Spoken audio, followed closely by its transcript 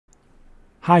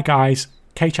Hi guys,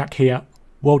 K-Chak here,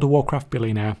 World of Warcraft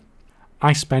billionaire.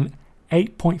 I spent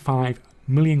 8.5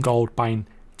 million gold buying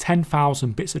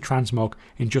 10,000 bits of transmog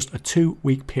in just a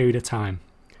 2-week period of time.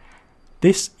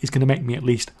 This is going to make me at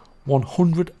least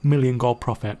 100 million gold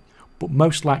profit, but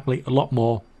most likely a lot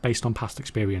more based on past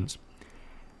experience.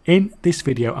 In this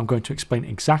video I'm going to explain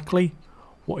exactly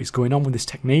what is going on with this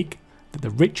technique that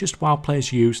the richest WoW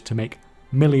players use to make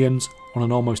millions on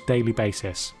an almost daily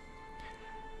basis.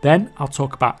 Then I'll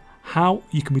talk about how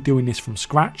you can be doing this from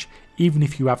scratch, even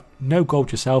if you have no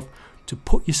gold yourself, to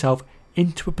put yourself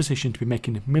into a position to be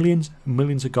making millions and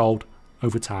millions of gold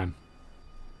over time.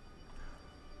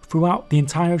 Throughout the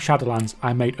entire Shadowlands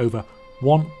I made over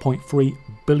 1.3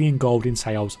 billion gold in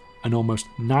sales and almost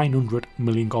 900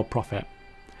 million gold profit.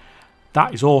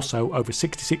 That is also over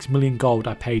 66 million gold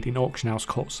I paid in auction house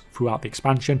cuts throughout the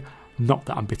expansion, not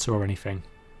that I'm bitter or anything.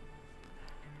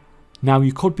 Now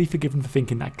you could be forgiven for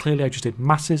thinking that clearly I just did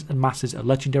masses and masses of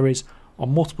legendaries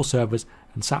on multiple servers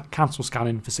and sat cancel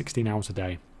scanning for 16 hours a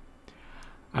day.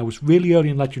 I was really early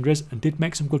in legendaries and did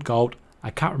make some good gold. I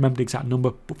can't remember the exact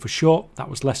number, but for sure that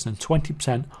was less than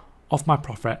 20% of my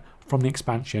profit from the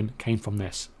expansion came from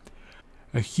this.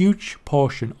 A huge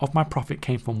portion of my profit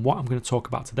came from what I'm going to talk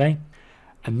about today,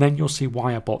 and then you'll see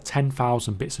why I bought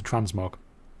 10,000 bits of transmog.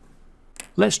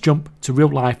 Let's jump to real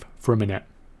life for a minute.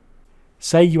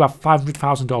 Say you have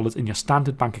 $500,000 in your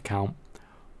standard bank account.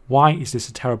 Why is this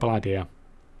a terrible idea?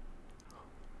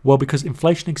 Well, because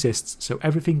inflation exists, so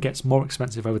everything gets more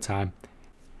expensive over time.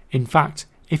 In fact,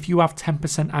 if you have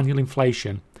 10% annual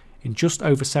inflation in just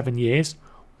over 7 years,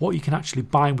 what you can actually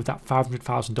buy with that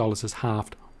 $500,000 has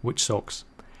halved, which sucks.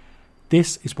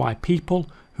 This is why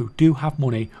people who do have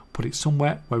money put it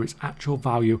somewhere where its actual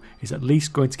value is at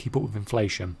least going to keep up with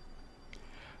inflation.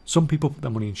 Some people put their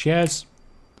money in shares,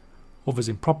 others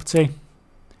in property.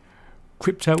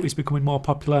 Crypto is becoming more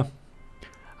popular.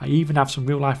 I even have some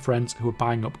real life friends who are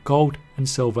buying up gold and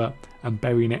silver and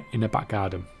burying it in their back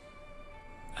garden.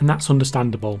 And that's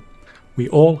understandable. We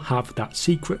all have that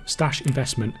secret stash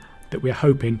investment that we're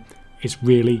hoping is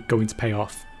really going to pay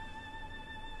off.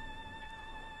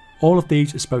 All of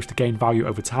these are supposed to gain value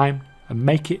over time and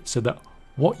make it so that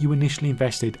what you initially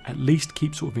invested at least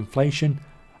keeps up with inflation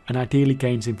and ideally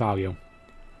gains in value.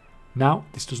 Now,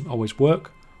 this doesn't always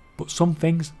work, but some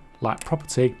things, like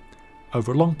property,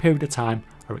 over a long period of time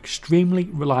are extremely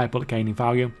reliable at gaining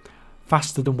value,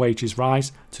 faster than wages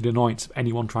rise, to the annoyance of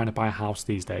anyone trying to buy a house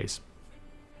these days.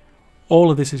 All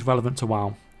of this is relevant to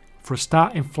WoW. For a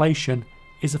start, inflation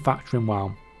is a factor in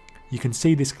WoW. You can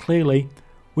see this clearly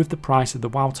with the price of the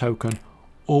WoW token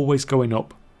always going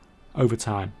up over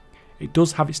time. It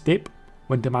does have its dip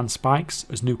when demand spikes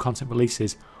as new content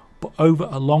releases, but over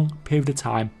a long period of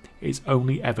time it's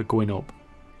only ever going up.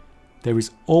 There is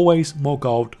always more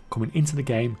gold coming into the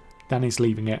game than is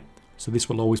leaving it, so this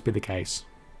will always be the case.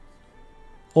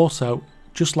 Also,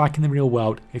 just like in the real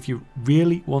world, if you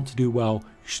really want to do well,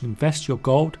 you should invest your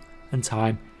gold and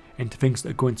time into things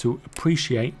that are going to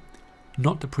appreciate,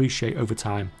 not depreciate over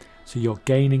time, so you're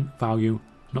gaining value,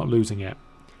 not losing it.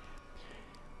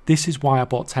 This is why I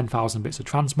bought 10,000 bits of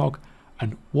transmog,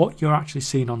 and what you're actually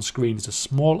seeing on screen is a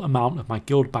small amount of my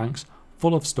guild banks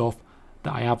full of stuff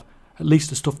that I have, at least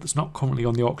the stuff that's not currently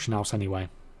on the auction house anyway.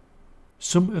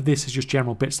 Some of this is just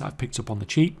general bits that I've picked up on the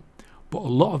cheap, but a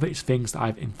lot of it is things that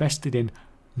I've invested in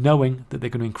knowing that they're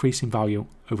going to increase in value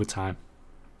over time.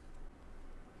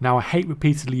 Now, I hate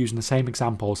repeatedly using the same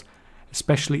examples,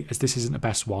 especially as this isn't the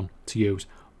best one to use,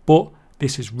 but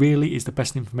this is the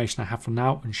best information I have for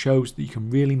now and shows that you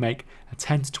can really make a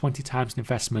 10 to 20 times an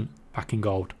investment back in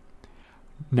gold.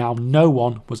 Now, no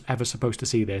one was ever supposed to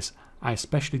see this. I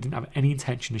especially didn't have any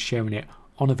intention of sharing it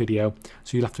on a video,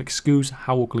 so you'll have to excuse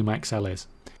how ugly my Excel is.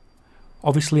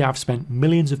 Obviously, I've spent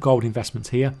millions of gold investments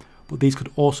here, but these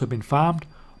could also have been farmed,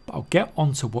 but I'll get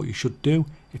onto what you should do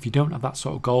if you don't have that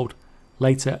sort of gold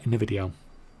later in the video.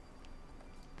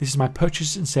 This is my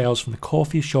purchases and sales from the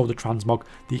Corpheus shoulder transmog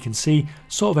that you can see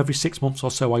sort of every 6 months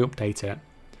or so I update it.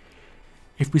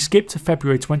 If we skip to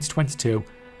February 2022,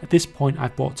 at this point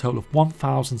I've bought a total of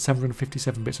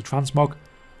 1,757 bits of transmog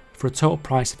for a total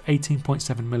price of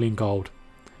 18.7 million gold.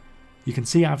 You can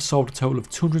see I've sold a total of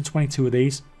 222 of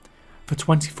these for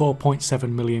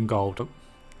 24.7 million gold.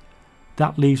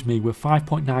 That leaves me with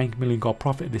 5.9 million gold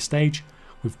profit at this stage,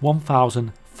 with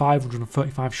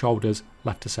 1,535 shoulders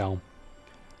left to sell.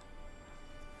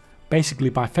 Basically,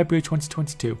 by February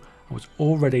 2022, I was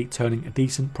already turning a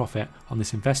decent profit on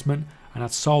this investment and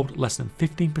had sold less than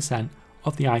 15%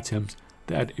 of the items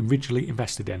that I had originally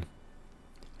invested in.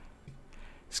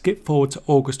 Skip forward to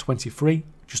August 23,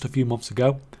 just a few months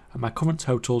ago, and my current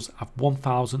totals have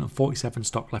 1,047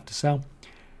 stock left to sell,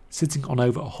 sitting on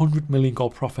over 100 million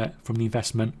gold profit from the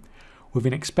investment, with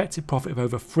an expected profit of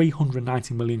over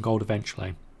 390 million gold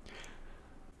eventually.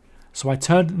 So I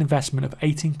turned an investment of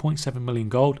 18.7 million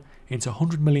gold into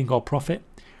 100 million gold profit,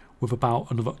 with about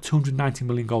another 290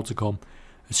 million gold to come.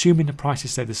 Assuming the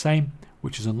prices stay the same,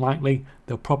 which is unlikely,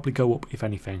 they'll probably go up if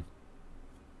anything.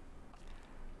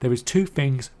 There is two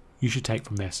things you should take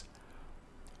from this.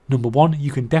 Number one,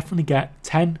 you can definitely get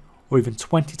 10 or even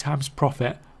 20 times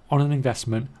profit on an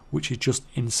investment, which is just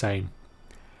insane.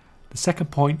 The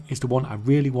second point is the one I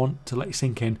really want to let you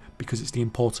sink in because it's the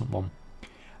important one.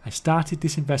 I started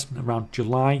this investment around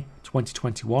July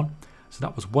 2021, so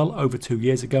that was well over 2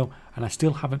 years ago, and I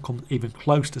still haven't come even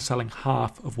close to selling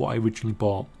half of what I originally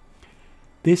bought.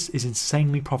 This is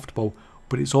insanely profitable,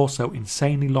 but it's also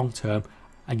insanely long term,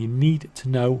 and you need to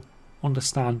know,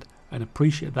 understand and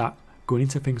appreciate that going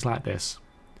into things like this.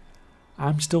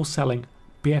 I'm still selling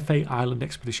BFA Island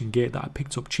Expedition gear that I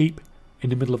picked up cheap in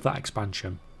the middle of that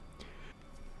expansion.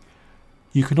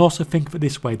 You can also think of it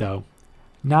this way though.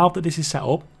 Now that this is set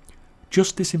up,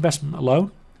 just this investment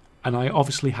alone, and I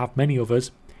obviously have many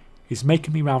others, is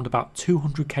making me around about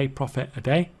 200k profit a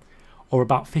day, or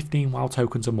about 15 WoW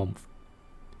tokens a month.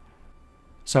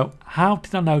 So how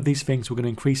did I know these things were going to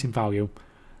increase in value?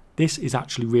 This is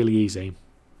actually really easy.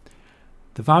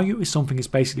 The value is something is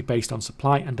basically based on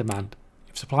supply and demand.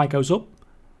 If supply goes up,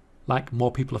 like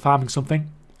more people are farming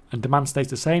something, and demand stays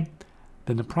the same,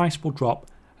 then the price will drop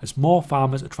as more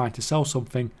farmers are trying to sell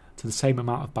something to the same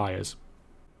amount of buyers.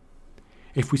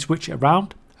 If we switch it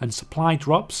around and supply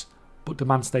drops but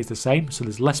demand stays the same, so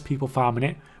there's less people farming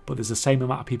it but there's the same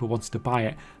amount of people wanting to buy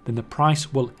it, then the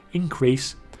price will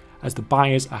increase as the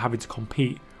buyers are having to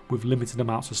compete with limited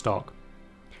amounts of stock.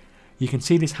 You can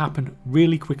see this happen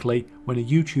really quickly when a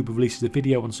YouTuber releases a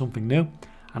video on something new,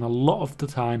 and a lot of the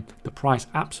time the price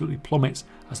absolutely plummets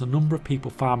as the number of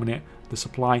people farming it, the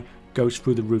supply goes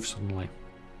through the roof suddenly.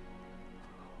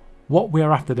 What we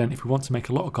are after then, if we want to make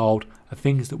a lot of gold, are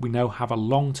things that we know have a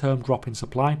long-term drop in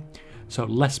supply, so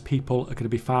less people are going to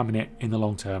be farming it in the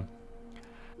long term.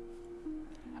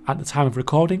 At the time of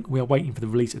recording, we are waiting for the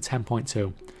release of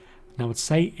 10.2. Now I would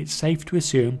say it's safe to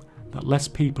assume that less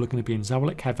people are going to be in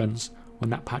Zawalik Heavens when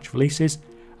that patch releases,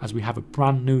 as we have a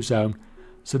brand new zone,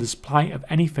 so the supply of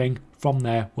anything from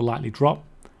there will likely drop,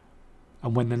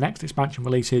 and when the next expansion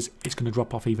releases, it's going to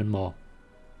drop off even more.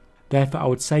 Therefore, I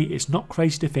would say it's not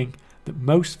crazy to think that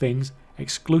most things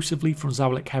exclusively from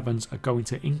Zawalik Heavens are going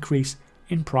to increase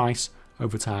in price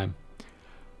over time.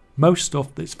 Most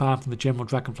stuff that's farmed from the general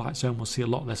Dragonflight zone will see a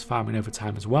lot less farming over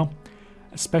time as well,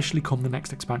 especially come the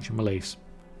next expansion release.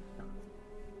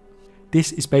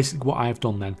 This is basically what I have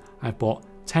done then. I've bought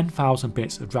 10,000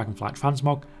 bits of Dragonflight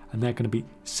transmog, and they're going to be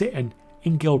sitting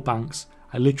in guild banks.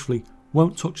 I literally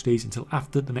won't touch these until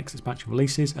after the next expansion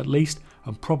releases at least,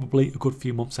 and probably a good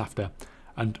few months after.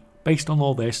 And based on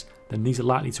all this, then these are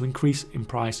likely to increase in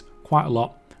price quite a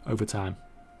lot over time.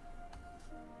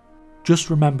 Just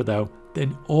remember though, that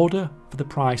in order for the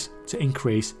price to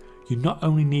increase, you not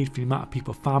only need for the amount of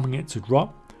people farming it to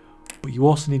drop, but you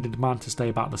also need the demand to stay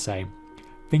about the same.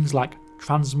 Things like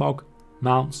transmog,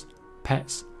 mounts,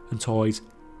 pets and toys,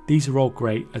 these are all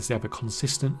great as they have a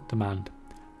consistent demand.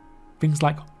 Things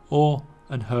like ore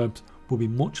and herbs will be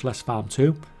much less farmed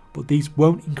too, but these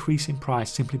won't increase in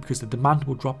price simply because the demand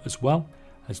will drop as well,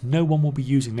 as no one will be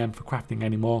using them for crafting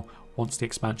anymore once the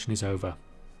expansion is over.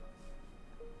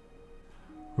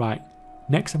 Right,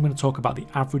 next I'm going to talk about the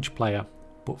average player,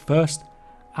 but first,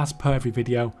 as per every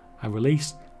video I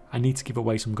release, I need to give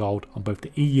away some gold on both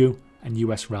the EU and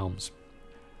US realms.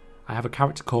 I have a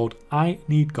character called I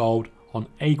Need Gold on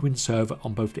Aegwyn's server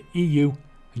on both the EU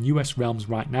and US realms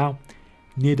right now,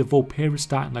 near the Vulpera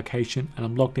starting location, and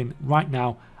I'm logged in right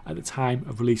now at the time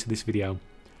of release of this video.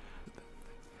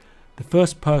 The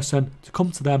first person to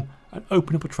come to them and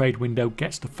open up a trade window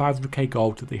gets the 500k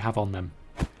gold that they have on them.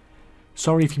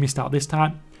 Sorry if you missed out this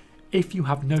time. If you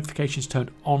have notifications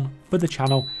turned on for the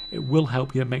channel, it will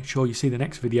help you make sure you see the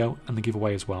next video and the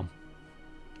giveaway as well.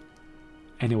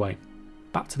 Anyway,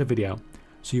 back to the video.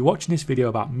 So you're watching this video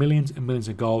about millions and millions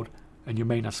of gold, and your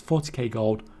main has 40k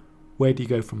gold. Where do you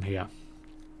go from here?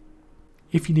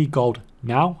 If you need gold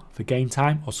now for game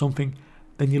time or something,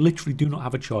 then you literally do not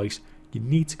have a choice. You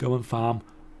need to go and farm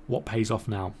what pays off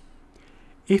now.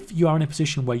 If you are in a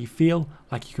position where you feel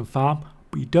like you can farm,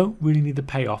 but you don't really need the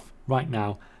payoff right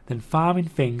now, then farming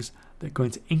things that are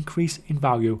going to increase in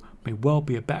value may well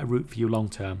be a better route for you long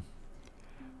term.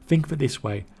 Think of it this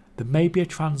way, there may be a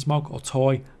transmog or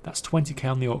toy that's 20k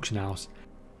on the auction house.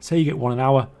 Say you get one an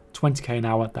hour, 20k an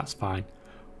hour, that's fine.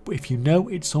 But if you know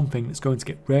it's something that's going to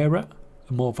get rarer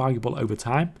and more valuable over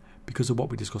time because of what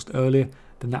we discussed earlier,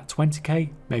 then that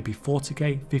 20k, maybe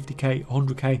 40k, 50k,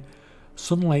 100k,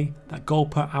 suddenly that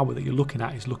gold per hour that you're looking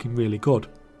at is looking really good.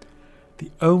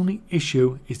 The only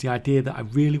issue is the idea that I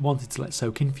really wanted to let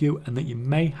soak in for you, and that you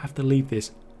may have to leave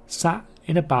this sat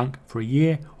in a bank for a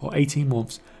year or 18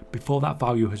 months before that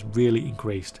value has really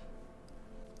increased.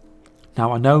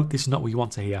 Now I know this is not what you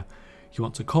want to hear. You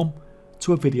want to come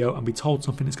to a video and be told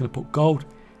something that's going to put gold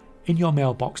in your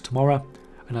mailbox tomorrow,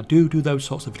 and I do those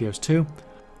sorts of videos too,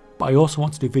 but I also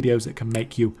want to do videos that can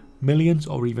make you millions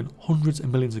or even hundreds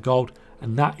of millions of gold,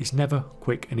 and that is never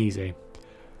quick and easy.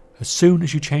 As soon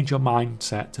as you change your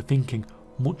mindset to thinking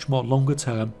much more longer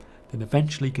term, then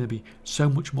eventually you're going to be so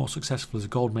much more successful as a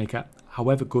gold maker,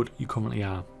 however good you currently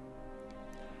are.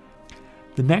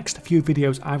 The next few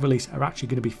videos I release are actually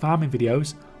going to be farming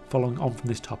videos following on from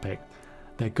this topic.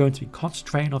 They're going to be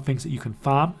concentrating on things that you can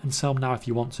farm and sell now if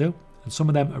you want to, and some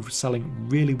of them are selling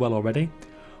really well already,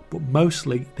 but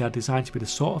mostly they are designed to be the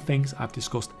sort of things I've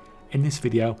discussed in this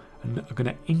video and are going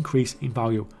to increase in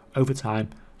value over time,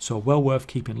 so well worth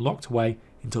keeping locked away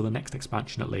until the next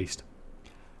expansion at least.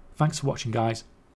 Thanks for watching guys,